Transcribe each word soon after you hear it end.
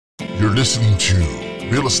You're listening to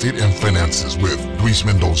Real Estate and Finances with Luis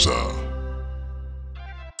Mendoza.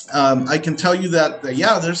 I can tell you that,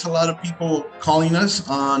 there's a lot of people calling us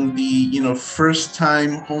on the,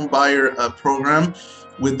 first-time home buyer program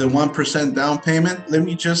with the 1% down payment. Let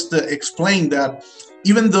me just explain that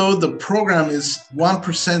even though the program is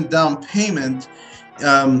 1% down payment,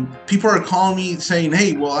 people are calling me saying,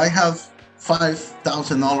 hey, well, I have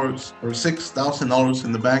 $5,000 or $6,000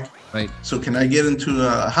 in the bank. Right. So can I get into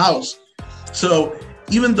a house? So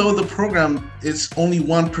even though the program is only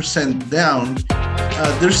 1% down,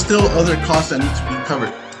 there's still other costs that need to be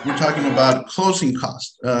covered. We're talking about closing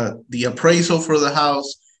costs, the appraisal for the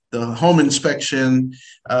house, the home inspection.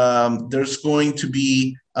 There's going to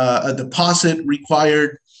be a deposit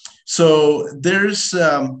required. So there's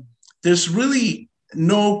really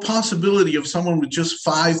no possibility of someone with just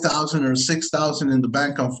 $5,000 or $6,000 in the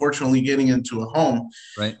bank, unfortunately, getting into a home.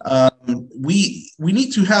 Right. We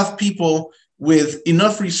need to have people with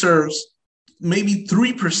enough reserves, maybe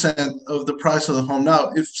 3% of the price of the home.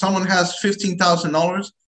 Now, if someone has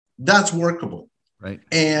 $15,000, that's workable. Right.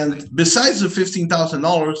 And besides the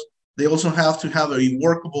 $15,000, they also have to have a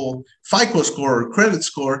workable FICO score or credit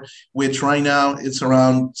score, which right now it's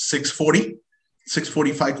around 640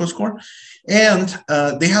 FICO score. And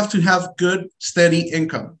they have to have good, steady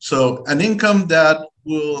income. So an income that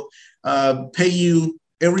will pay you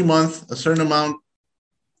every month a certain amount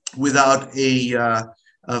without a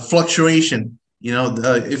fluctuation.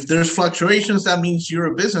 If there's fluctuations, that means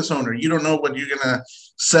you're a business owner. You don't know what you're going to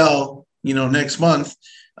sell, next month.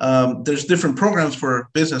 There's different programs for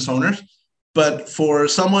business owners. But for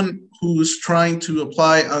someone who's trying to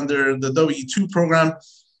apply under the W-2 program,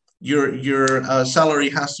 your salary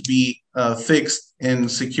has to be fixed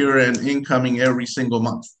and secure and incoming every single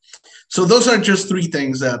month. So those are just three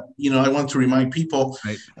things that, I want to remind people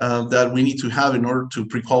that we need to have in order to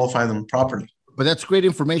pre-qualify them properly. But that's great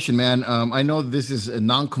information, man. I know this is a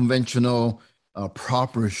non-conventional,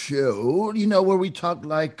 proper show, where we talk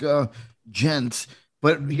like gents.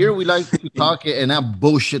 But here we like to talk and not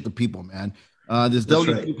bullshit the people, man. This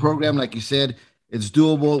W-2 program, like you said, it's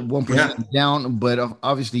doable, 1% down, but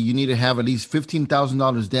obviously you need to have at least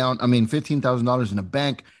 $15,000 down. I mean, $15,000 in the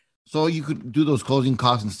bank, so you could do those closing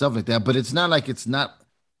costs and stuff like that. But it's not like it's not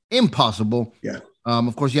impossible. Yeah.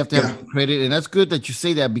 Of course, you have to have credit, and that's good that you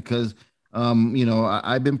say that because,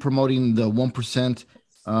 I've been promoting the 1%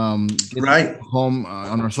 home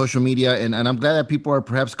on our social media, and I'm glad that people are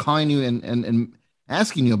perhaps calling you and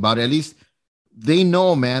asking you about it. At least they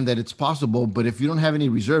know, man, that it's possible. But if you don't have any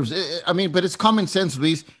reserves, but it's common sense,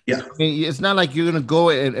 Luis. Yeah. It's not like you're going to go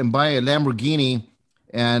and buy a Lamborghini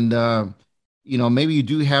and, maybe you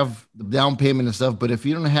do have the down payment and stuff. But if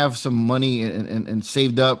you don't have some money and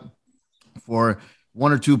saved up for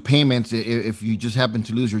one or two payments, if you just happen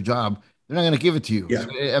to lose your job, they're not going to give it to you. Yeah. So,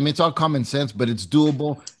 it's all common sense, but it's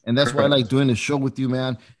doable. And that's why I like doing this show with you,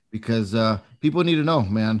 man, because people need to know,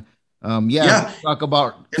 man. We talk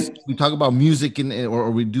about music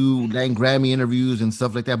or we do Land Grammy interviews and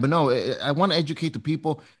stuff like that. But no, I want to educate the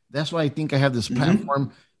people. That's why I think I have this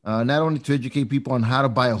platform, not only to educate people on how to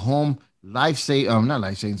buy a home, life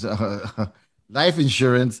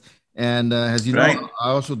insurance. And as you know, I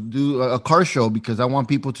also do a car show because I want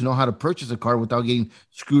people to know how to purchase a car without getting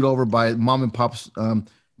screwed over by mom and pop's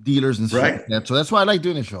dealers and stuff like that. So that's why I like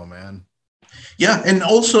doing the show, man. Yeah. And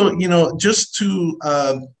also, just to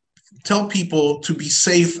tell people to be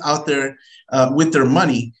safe out there with their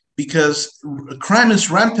money, because crime is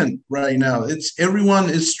rampant right now. Everyone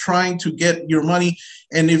is trying to get your money.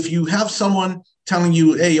 And if you have someone telling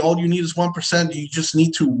you, hey, all you need is 1%, you just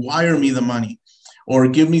need to wire me the money or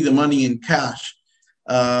give me the money in cash.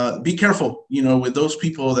 Be careful, with those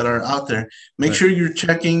people that are out there. Make sure you're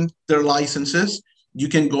checking their licenses. You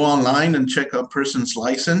can go online and check a person's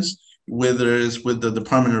license, whether it's with the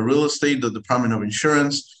Department of Real Estate, the Department of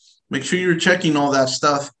Insurance. Make sure you're checking all that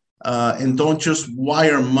stuff and don't just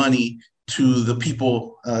wire money to the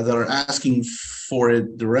people that are asking for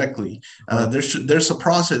it directly. There's a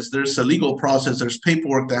process, there's a legal process, there's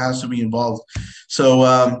paperwork that has to be involved.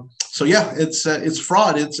 So it's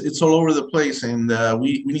fraud. It's all over the place, and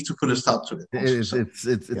we need to put a stop to it.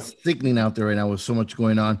 It's sickening out there right now with so much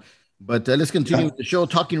going on. But let's continue with the show,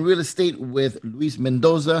 talking real estate with Luis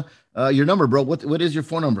Mendoza. Your number, bro. What is your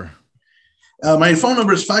phone number? My phone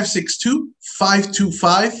number is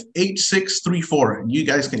 562-525-8634. And you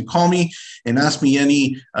guys can call me and ask me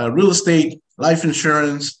any real estate, life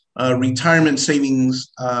insurance, retirement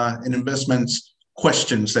savings, and investments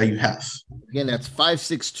questions that you have. Again, that's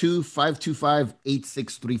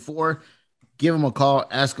 562-525-8634. give him a call,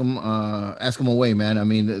 ask him away, man. I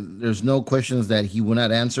mean, there's no questions that he will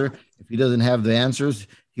not answer. If he doesn't have the answers,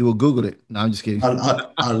 he will Google it. No, I'm just kidding.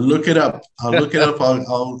 I'll look it up. I'll look it up.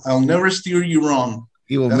 I'll never steer you wrong.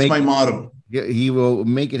 He will That's my motto. He will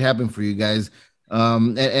make it happen for you guys.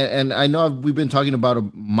 And I know we've been talking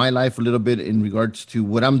about my life a little bit in regards to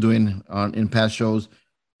what I'm doing in past shows.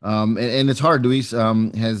 And it's hard, Luis.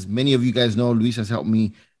 As many of you guys know, Luis has helped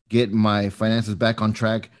me get my finances back on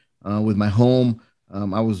track with my home.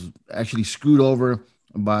 I was actually screwed over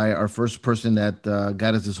by our first person that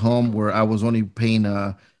got us this home, where I was only paying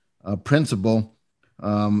a principal,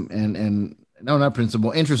 and no, not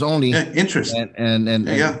principal, interest only. Yeah, interest.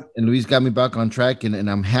 And Luis got me back on track, and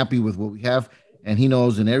I'm happy with what we have. And he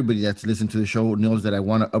knows, and everybody that's listened to the show knows that I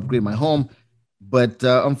want to upgrade my home. But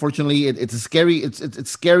unfortunately, it's a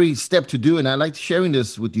scary step to do, and I like sharing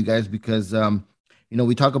this with you guys because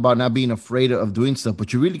we talk about not being afraid of doing stuff,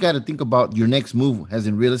 but you really got to think about your next move, as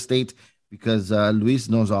in real estate, because Luis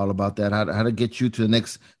knows all about that, how to get you to the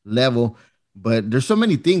next level. But there's so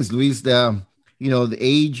many things, Luis. The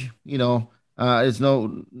age, it's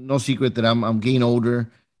no secret that I'm getting older,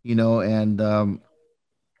 and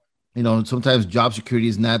sometimes job security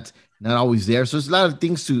is not always there. So there's a lot of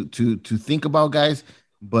things to think about, guys.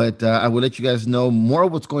 But I will let you guys know more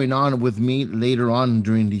of what's going on with me later on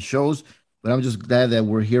during these shows. But I'm just glad that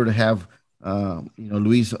we're here to have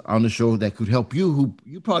Luis on the show that could help you, who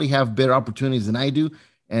you probably have better opportunities than I do.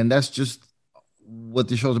 And that's just what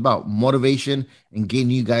the show's about: motivation and getting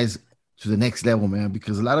you guys to the next level, man.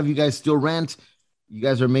 Because a lot of you guys still rent. You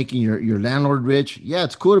guys are making your landlord rich. Yeah,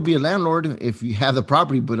 it's cool to be a landlord if you have the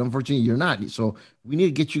property, but unfortunately you're not. So we need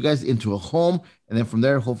to get you guys into a home, and then from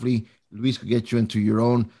there, hopefully Luis could get you into your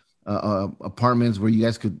own apartments where you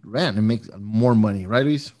guys could rent and make more money, right,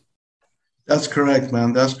 Luis? That's correct,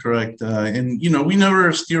 man. That's correct. And we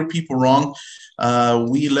never steer people wrong.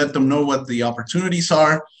 We let them know what the opportunities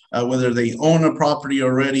are, whether they own a property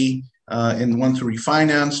already and want to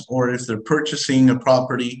refinance, or if they're purchasing a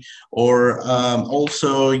property, or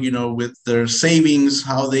also, with their savings,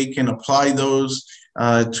 how they can apply those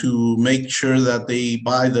to make sure that they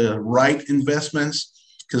buy the right investments,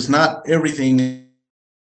 because not everything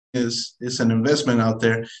is an investment out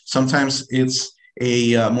there. Sometimes it's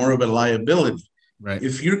a more of a liability. Right.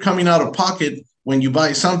 If you're coming out of pocket when you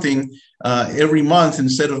buy something every month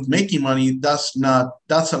instead of making money, that's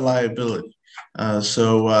a liability.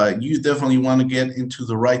 So you definitely want to get into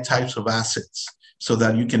the right types of assets so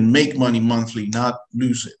that you can make money monthly, not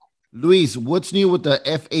lose it. Luis, what's new with the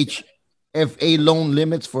FHFA loan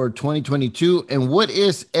limits for 2022? And what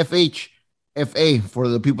is FHFA for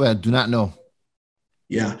the people that do not know?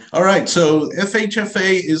 Yeah. All right. So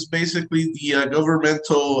FHFA is basically the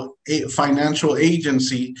governmental financial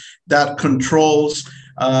agency that controls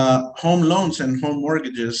home loans and home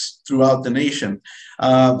mortgages throughout the nation.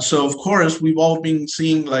 So, of course, we've all been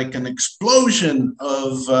seeing like an explosion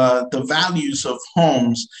of the values of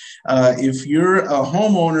homes. If you're a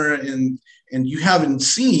homeowner and you haven't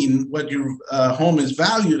seen what your home is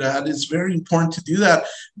valued at, it's very important to do that.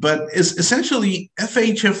 But it's essentially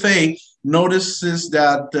FHFA notices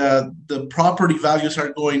that the property values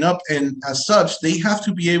are going up, and as such, they have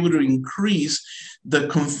to be able to increase the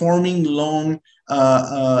conforming loan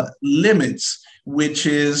limits, which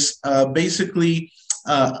is basically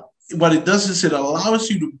what it does is it allows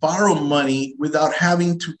you to borrow money without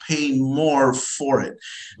having to pay more for it.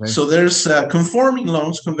 Right. So there's conforming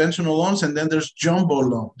loans, conventional loans, and then there's jumbo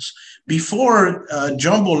loans. Before,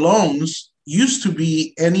 jumbo loans used to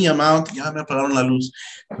be any amount. It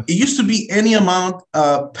used to be any amount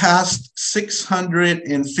past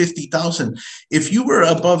 650,000. If you were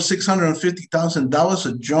above 650,000, that was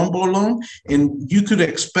a jumbo loan, and you could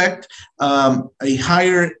expect a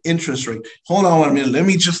higher interest rate. Hold on 1 minute. Let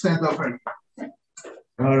me just stand up right here.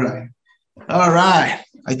 All right.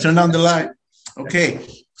 I turned on the light. Okay.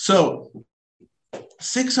 So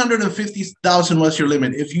 650,000 was your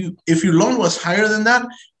limit. If your loan was higher than that,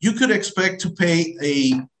 you could expect to pay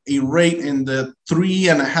a rate in the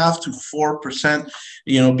 3.5% to 4%,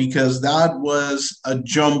 because that was a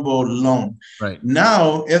jumbo loan. Right.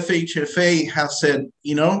 Now, FHFA has said,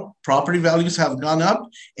 property values have gone up,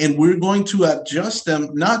 and we're going to adjust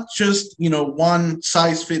them, not just, one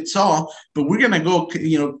size fits all, but we're going to go,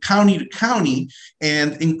 county to county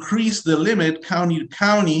and increase the limit county to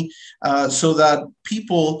county so that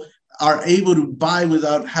people are able to buy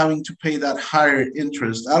without having to pay that higher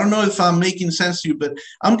interest. I don't know if I'm making sense to you, but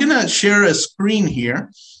I'm going to share a screen here.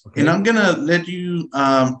 Okay. And I'm going to let you,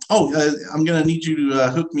 I'm going to need you to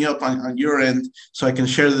hook me up on your end so I can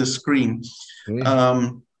share the screen. Okay.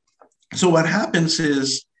 So what happens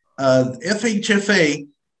is FHFA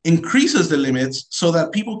increases the limits so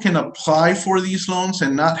that people can apply for these loans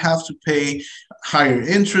and not have to pay higher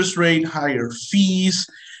interest rate, higher fees.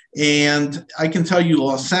 And I can tell you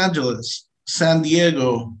Los Angeles, San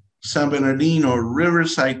Diego, San Bernardino,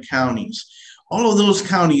 Riverside counties, all of those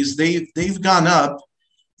counties, they've gone up.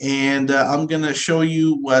 And I'm going to show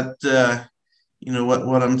you what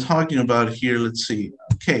I'm talking about here. Let's see.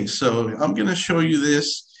 Okay, so I'm going to show you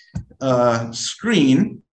this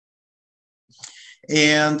screen.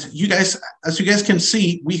 And you guys, as you guys can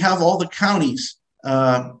see, we have all the counties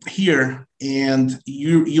here, and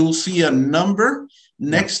you'll see a number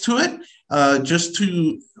next to it.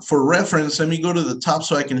 For reference, let me go to the top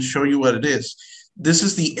so I can show you what it is. This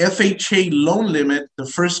is the FHA loan limit, the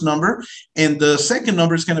first number, and the second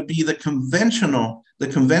number is going to be the conventional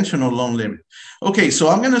loan limit. Okay, so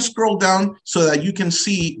I'm going to scroll down so that you can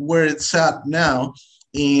see where it's at now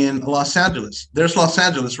in Los Angeles. There's Los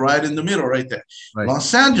Angeles right in the middle, right there. Right.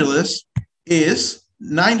 Los Angeles is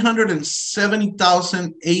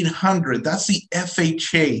 970,800. That's the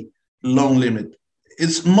FHA loan limit.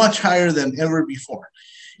 It's much higher than ever before.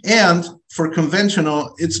 And for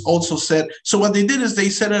conventional, it's also set. So what they did is they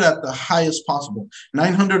set it at the highest possible,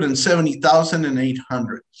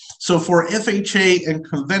 970,800. So for FHA and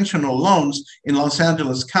conventional loans in Los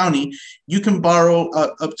Angeles County, you can borrow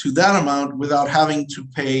up to that amount without having to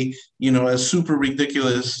pay, a super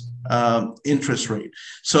ridiculous interest rate.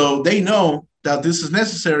 So they know that this is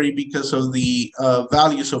necessary because of the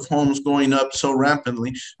values of homes going up so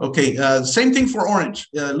rampantly. Okay, same thing for Orange.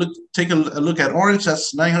 Take a look at Orange.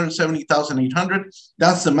 That's 970,800.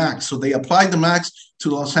 That's the max. So they applied the max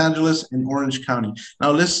to Los Angeles and Orange County.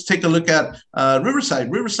 Now let's take a look at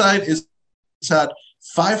Riverside. Riverside is at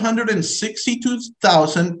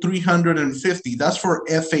 562,350. That's for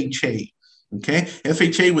FHA. Okay,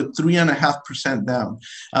 FHA with 3.5% down.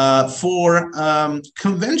 For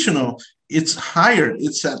conventional, it's higher.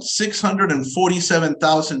 It's at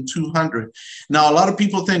 647,200. Now, a lot of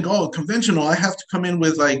people think, oh, conventional, I have to come in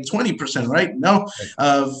with like 20%, right? No,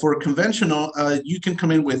 for conventional, you can come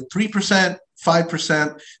in with 3%,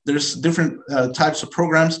 5%. There's different types of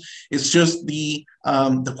programs. It's just the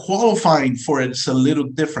qualifying for it is a little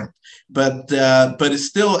different. But it's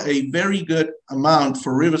still a very good amount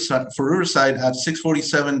for Riverside at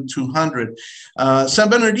 647,200. San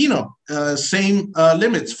Bernardino, same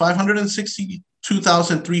limits,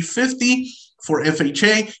 562,350 for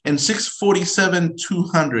FHA and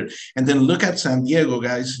 647,200. And then look at San Diego,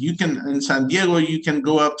 guys. In San Diego, you can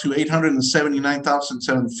go up to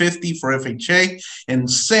 879,750 for FHA and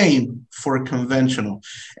same for conventional.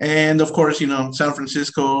 And of course, San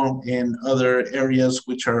Francisco and other areas,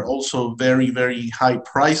 which are also very, very high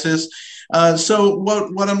prices. So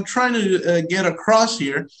what I'm trying to get across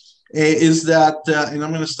here is that, and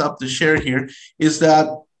I'm going to stop the share here, is that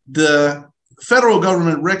the federal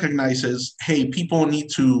government recognizes, hey, people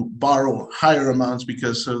need to borrow higher amounts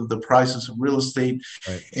because of the prices of real estate,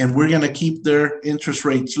 right. And we're going to keep their interest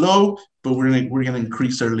rates low, but we're going to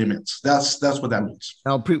increase their limits. That's what that means.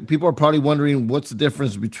 Now, people are probably wondering what's the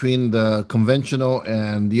difference between the conventional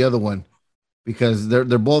and the other one, because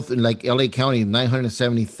they're both in like LA County,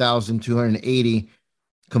 970,280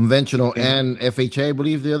 conventional, okay. And FHA, I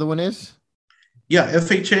believe the other one is. Yeah,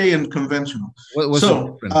 FHA and conventional. What's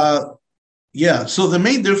the difference? Yeah, so the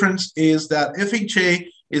main difference is that FHA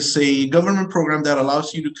is a government program that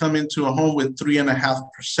allows you to come into a home with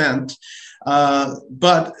 3.5%,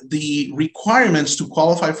 but the requirements to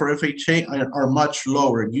qualify for FHA are much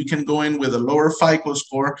lower. You can go in with a lower FICO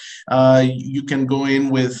score. You can go in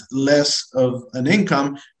with less of an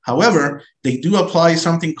income. However, they do apply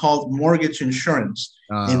something called mortgage insurance,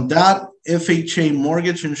 and that FHA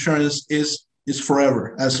mortgage insurance is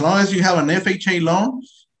forever. As long as you have an FHA loan,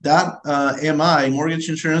 that MI, mortgage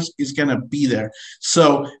insurance, is going to be there.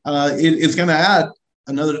 So it's going to add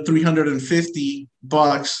another $350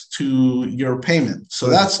 to your payment. So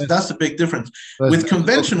that's the big difference. With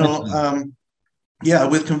conventional,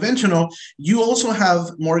 with conventional, you also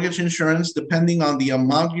have mortgage insurance depending on the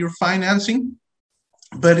amount you're financing,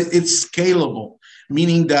 but it's scalable,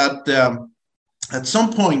 meaning that at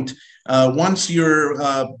some point, once your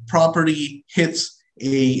property hits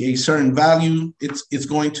a certain value, it's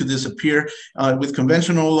going to disappear. With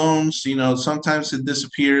conventional loans, sometimes it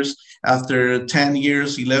disappears after 10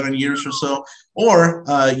 years, 11 years or so, or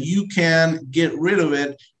you can get rid of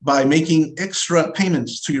it by making extra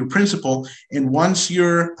payments to your principal. And once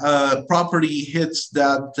your property hits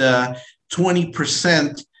that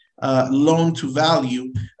 20% loan to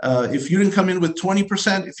value. If you didn't come in with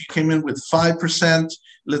 20%, if you came in with 5%,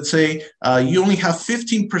 let's say you only have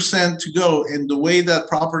 15% to go, and the way that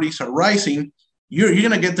properties are rising, you're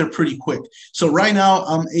going to get there pretty quick. So right now,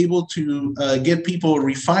 I'm able to get people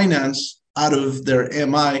refinance out of their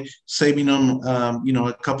MI, saving them,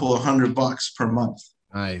 a couple of $100 per month.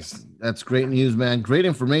 Nice. That's great news, man. Great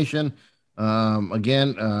information.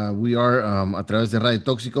 Again, we are a través de Radio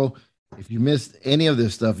Tóxico. If you missed any of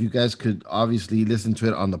this stuff, you guys could obviously listen to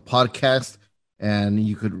it on the podcast, and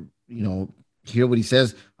you could, hear what he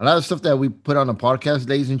says. A lot of stuff that we put on the podcast,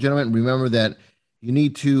 ladies and gentlemen, remember that you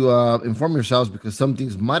need to inform yourselves, because some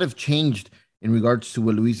things might have changed in regards to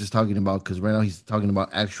what Luis is talking about, because right now he's talking about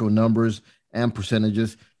actual numbers and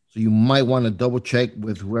percentages. So you might want to double check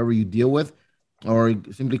with whoever you deal with, or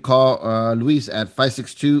simply call Luis at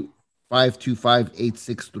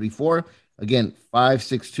 562-525-8634. Again,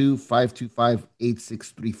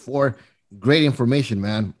 562-525-8634. Great information,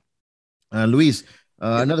 man. Luis,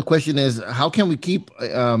 another question is, how can we keep,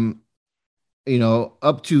 up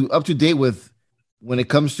to date with when it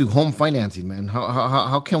comes to home financing, man?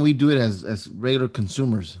 How can we do it as regular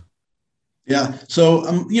consumers? Yeah.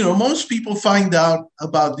 So, most people find out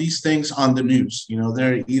about these things on the news.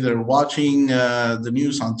 They're either watching the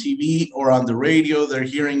news on TV or on the radio. They're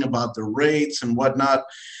hearing about the rates and whatnot.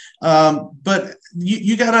 But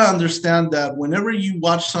you got to understand that whenever you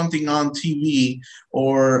watch something on TV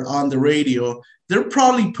or on the radio, they're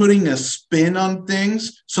probably putting a spin on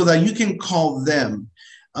things so that you can call them.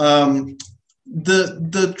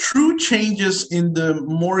 The true changes in the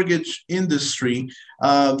mortgage industry,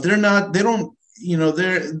 there's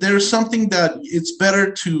something that it's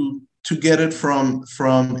better to get it from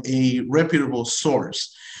a reputable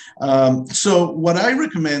source. So what I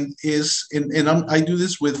recommend is, and I do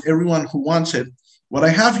this with everyone who wants it. What I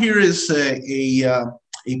have here is a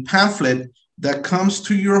pamphlet that comes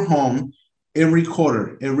to your home every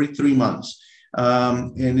quarter, every 3 months.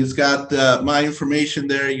 And it's got my information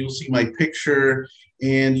there. You'll see my picture,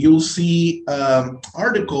 and you'll see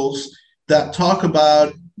articles that talk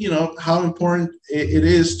about, how important it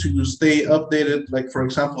is to stay updated. Like, for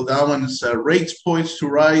example, that one is rates poised to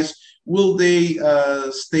rise. Will they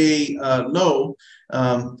stay low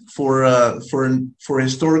for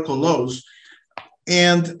historical lows?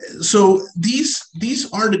 And so these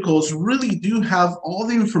articles really do have all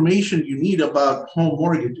the information you need about home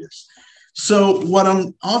mortgages. So what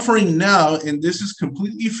I'm offering now, and this is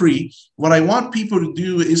completely free, what I want people to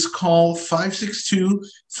do is call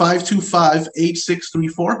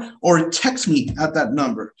 562-525-8634 or text me at that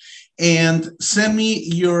number and send me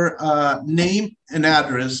your name and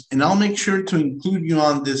address, and I'll make sure to include you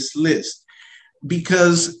on this list,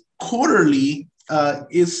 because quarterly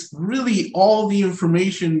is really all the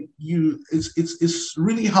information it's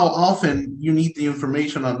really how often you need the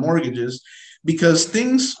information on mortgages, because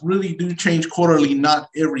things really do change quarterly, not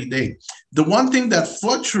every day. The one thing that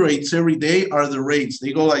fluctuates every day are the rates.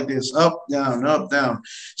 They go like this, up, down, up, down.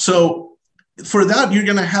 So for that, you're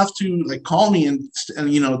going to have to call me and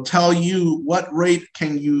tell you what rate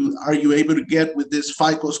are you able to get with this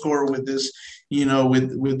FICO score, with this,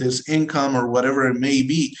 with this income or whatever it may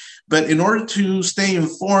be. But in order to stay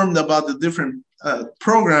informed about the different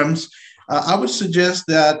programs, I would suggest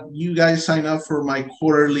that you guys sign up for my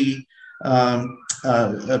quarterly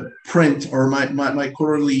print, or my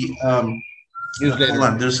quarterly hold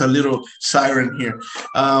on, there's a little siren here.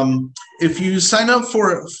 If you sign up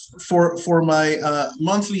for my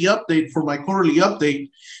monthly update, for my quarterly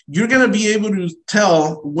update, you're going to be able to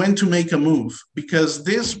tell when to make a move, because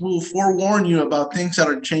this will forewarn you about things that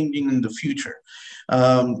are changing in the future.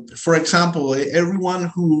 For example,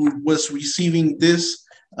 everyone who was receiving this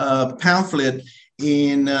pamphlet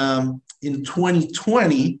in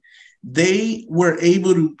 2020, they were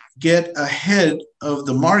able to get ahead of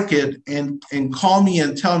the market and call me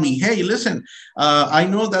and tell me, hey, listen, I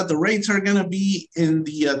know that the rates are going to be in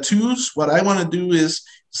the twos. What I want to do is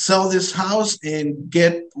sell this house and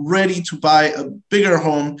get ready to buy a bigger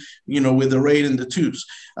home, with the rate in the twos.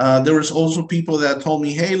 There was also people that told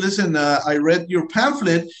me, hey, listen, I read your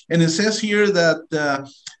pamphlet and it says here that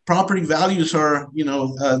property values are,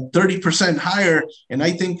 30% higher, and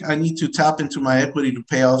I think I need to tap into my equity to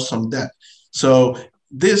pay off some debt. So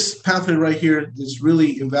this pamphlet right here is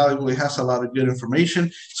really invaluable. It has a lot of good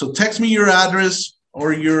information. So text me your address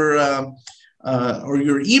or your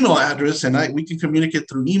email address, and we can communicate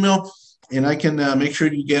through email, and I can make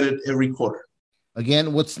sure you get it every quarter.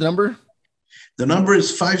 Again, what's the number? The number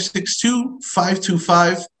is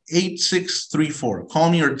 562-525-8634. Call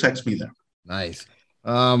me or text me there. Nice.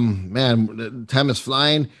 Man, time is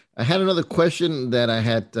flying. I had another question that I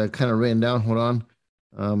had kind of written down. Hold on.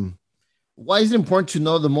 Um, why is it important to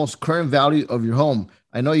know the most current value of your home?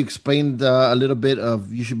 I know you explained a little bit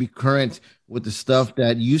of you should be current with the stuff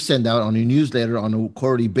that you send out on your newsletter on a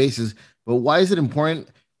quarterly basis, but why is it important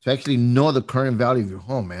to actually know the current value of your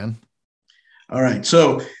home, man? All right.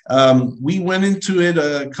 So we went into it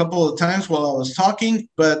a couple of times while I was talking,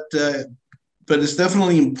 but it's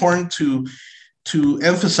definitely important to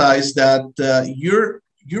emphasize that your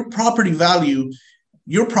property value,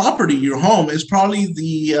 your property, your home is probably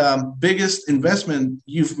the biggest investment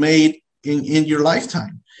you've made in your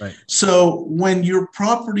lifetime. Right. So when your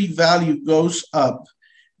property value goes up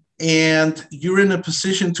and you're in a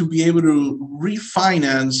position to be able to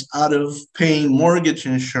refinance out of paying mortgage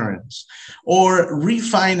insurance or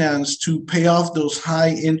refinance to pay off those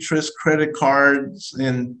high interest credit cards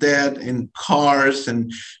and debt and cars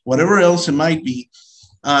and whatever else it might be,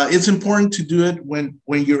 it's important to do it when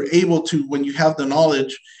you're able to, when you have the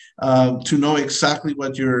knowledge to know exactly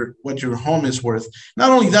what your home is worth.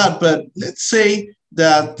 Not only that, but let's say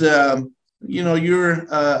that you're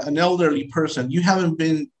an elderly person, you haven't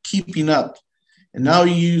been keeping up, and now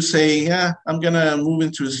you say, yeah, I'm gonna move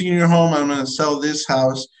into a senior home, I'm gonna sell this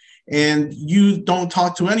house, and you don't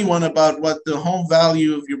talk to anyone about what the home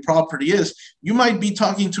value of your property is. You might be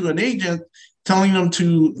talking to an agent telling them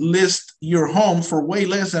to list your home for way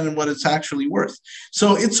less than what it's actually worth.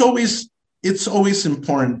 So it's always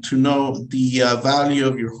important to know the value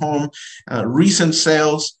of your home, recent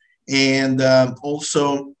sales, and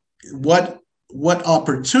also what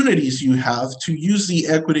opportunities you have to use the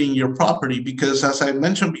equity in your property. Because as I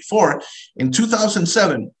mentioned before, in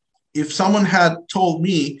 2007, if someone had told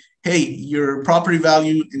me, hey, your property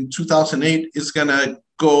value in 2008 is going to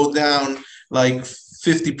go down like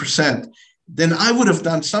 50%, then I would have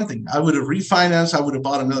done something. I would have refinanced. I would have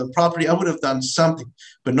bought another property. I would have done something.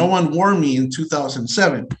 But no one warned me in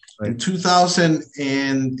 2007. Right. In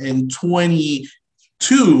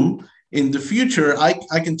 2022, in the future, I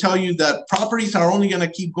can tell you that properties are only going to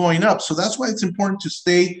keep going up. So that's why it's important to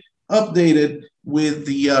stay updated with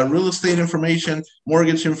the real estate information,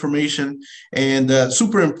 mortgage information, and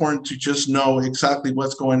super important to just know exactly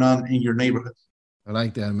what's going on in your neighborhood. I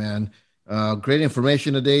like that, man. Great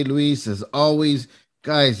information today, Luis. As always,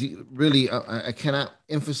 guys, really, I cannot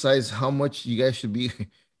emphasize how much you guys should be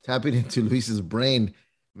tapping into Luis's brain,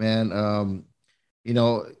 man.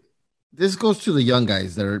 This goes to the young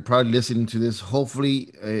guys that are probably listening to this.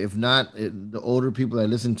 Hopefully, if not, the older people that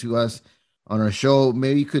listen to us on our show,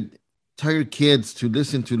 maybe you could tell your kids to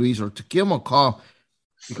listen to Luis or to give them a call,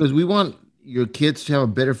 because we want your kids to have a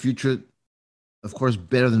better future, of course,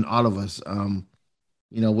 better than all of us.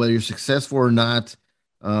 Whether you're successful or not,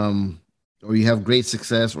 or you have great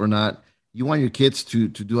success or not, you want your kids to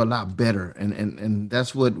do a lot better. And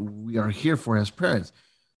that's what we are here for as parents.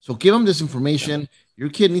 So give them this information. Your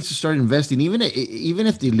kid needs to start investing, even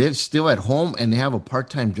if they live still at home and they have a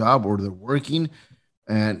part-time job or they're working.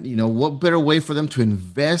 And what better way for them to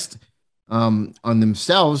invest on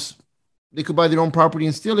themselves? They could buy their own property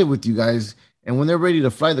and still live with you guys. And when they're ready to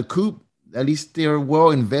fly the coop, at least they're well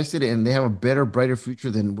invested and they have a better, brighter future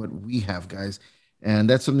than what we have, guys. And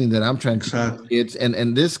that's something that I'm trying to teach kids.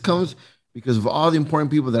 And this comes because of all the important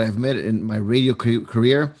people that I've met in my radio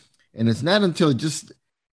career. And it's not until just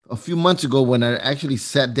a few months ago when I actually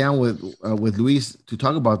sat down with Luis to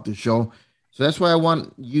talk about the show. So that's why I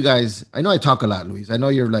want you guys. I know I talk a lot, Luis. I know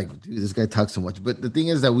you're like, dude, this guy talks so much. But the thing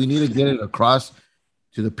is that we need to get it across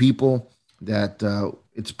to the people that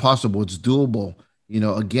it's possible, it's doable.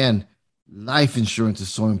 Again, life insurance is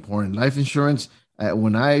so important. Life insurance,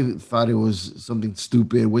 when I thought it was something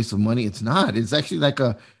stupid, waste of money, it's not. It's actually like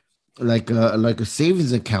a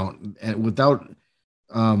savings account, and without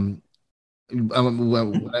what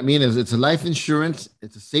I mean is it's a life insurance,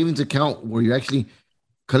 it's a savings account where you're actually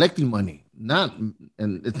collecting money.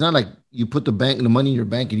 And it's not like you put the money in your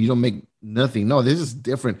bank and you don't make nothing. No, this is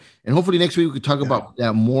different. And hopefully next week we could talk about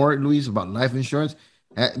that more, Luis, about life insurance,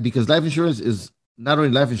 because life insurance is not only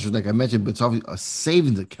life insurance, like I mentioned, but it's obviously a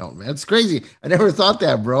savings account, man. It's crazy. I never thought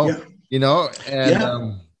that, bro. Yeah.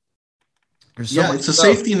 It's a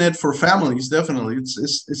safety net for families. Definitely.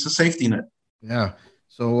 It's a safety net. Yeah.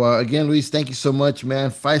 So again, Luis, thank you so much,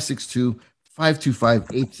 man.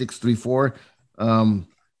 562-525-8634.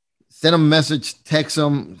 Send them a message, text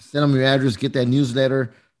them, send them your address, get that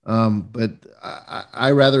newsletter. But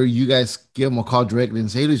I rather you guys give them a call directly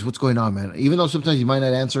and say, hey, Luis, what's going on, man? Even though sometimes you might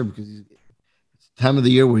not answer because it's time of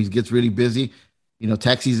the year where he gets really busy.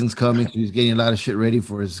 Tax season's coming, so he's getting a lot of shit ready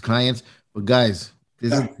for his clients. But guys,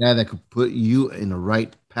 this is a guy that could put you in the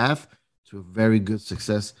right path to a very good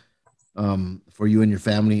success. for you and your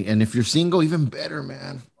family. And if you're single, even better,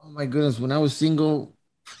 man. Oh my goodness, when I was single,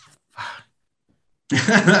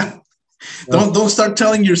 Don't start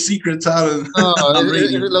telling your secrets out no, on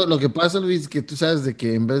radio. lo que pasa, Luis, que tú sabes de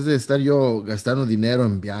que en vez de estar yo gastando dinero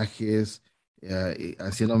en viajes, y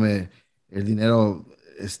haciéndome el dinero,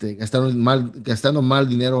 gastando mal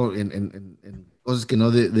dinero en cosas que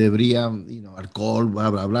no debería, alcohol, blah,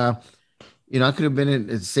 blah, blah. I could have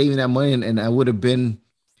been saving that money, and I would have been,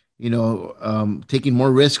 taking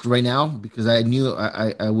more risk right now because I knew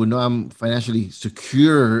I would know I'm financially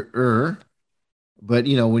secure. But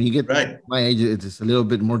when you get Right. my age, it's a little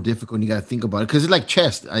bit more difficult. And you got to think about it because it's like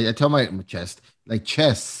chess. I tell my chest, like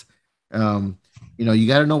chess. Um, you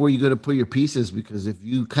got to know where you're going to put your pieces because if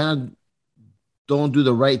you kind of don't do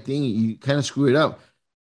the right thing, you kind of screw it up.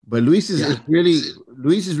 But Luis is really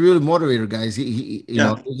motivator, guys.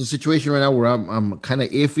 Yeah. There's a situation right now where I'm kind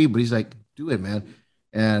of iffy, but he's like, do it, man,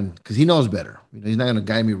 and because he knows better. He's not going to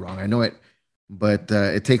guide me wrong. I know it, but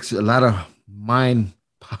it takes a lot of mind.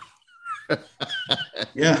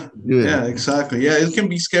 Yeah, exactly. Yeah, it can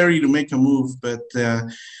be scary to make a move, but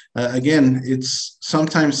again, it's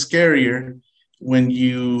sometimes scarier when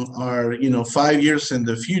you are, 5 years in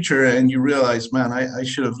the future and you realize, man, I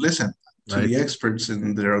should have listened to Right. the experts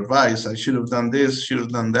and their advice. I should have done this, should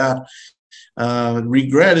have done that.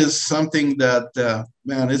 Regret is something that,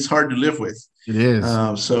 man, it's hard to live with. It is.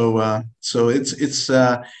 So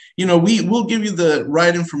we will give you the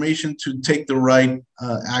right information to take the right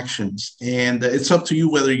actions, and it's up to you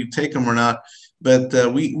whether you take them or not. But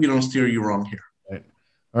we don't steer you wrong here. Right.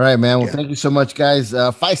 All right, man. Well, Yeah. thank you so much, guys.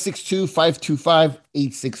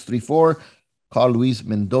 562-525-8634. Call Luis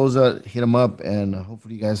Mendoza. Hit him up, and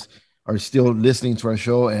hopefully you guys are still listening to our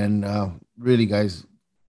show. And really, guys,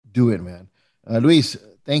 do it, man. Luis,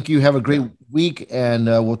 thank you. Have a great week, and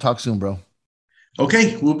we'll talk soon, bro.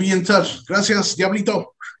 Okay, we'll be in touch. Gracias, Diablito.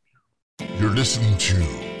 You're listening to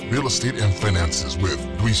Real Estate and Finances with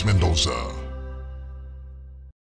Luis Mendoza.